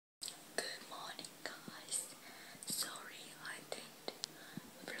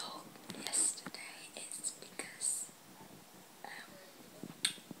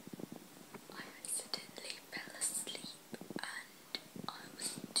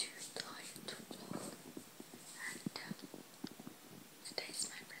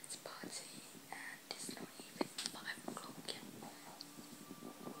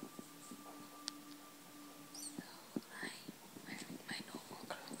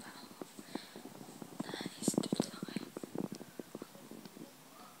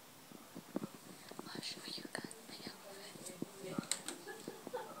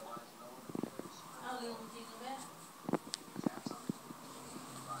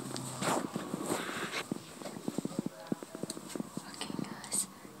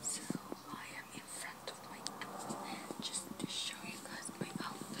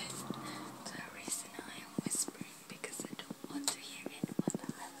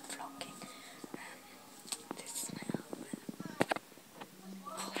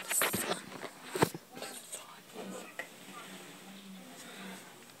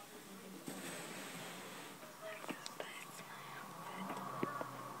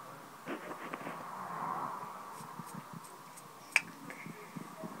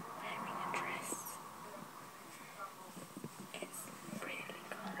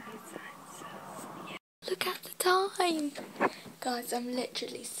look at the time. Guys, I'm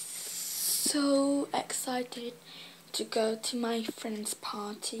literally so excited to go to my friend's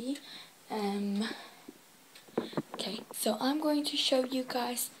party. Okay, so I'm going to show you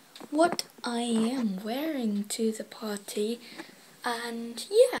guys what I am wearing to the party. And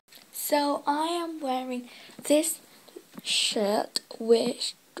yeah, so I am wearing this shirt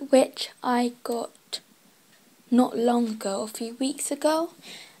which I got not long ago, a few weeks ago.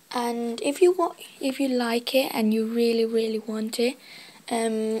 And if you like it and you really want it,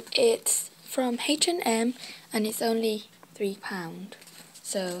 it's from H&M and it's only £3.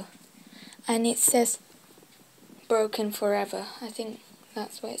 So, and it says broken forever. I think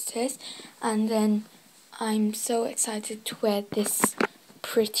that's what it says. And then I'm so excited to wear this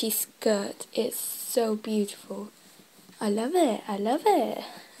pretty skirt. It's so beautiful. I love it. I love it.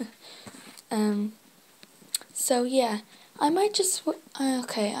 So yeah, I might just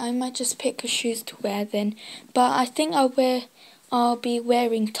pick a shoes to wear then. But I think I'll be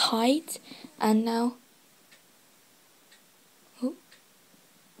wearing tights. And now,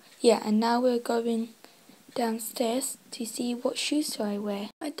 and now we're going downstairs to see what shoes do I wear.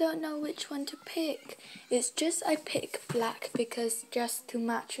 I don't know which one to pick. It's just I pick black because just to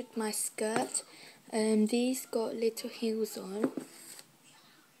match with my skirt. These got little heels on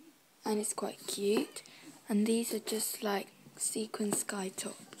and it's quite cute. And these are just like sequin sky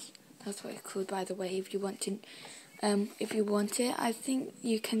tops. That's what it's called, by the way. If you want it, I think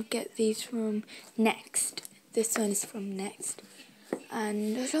you can get these from Next. This one is from Next.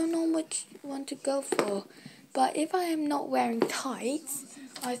 And I don't know which one to go for. But if I am not wearing tights,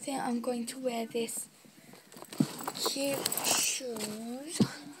 I think I'm going to wear this cute shoes.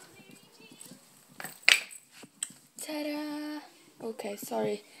 Ta-da! Okay,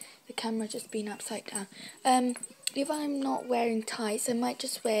 sorry, the camera just been upside down. If I'm not wearing tights, I might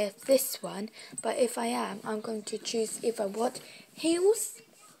just wear this one. But if I am, I'm going to choose if I want heels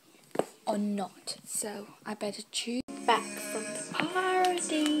or not. So I better choose. Back from the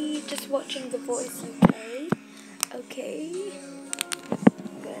party, just watching The Voice UK. Okay.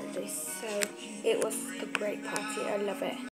 So it was a great party. I love it.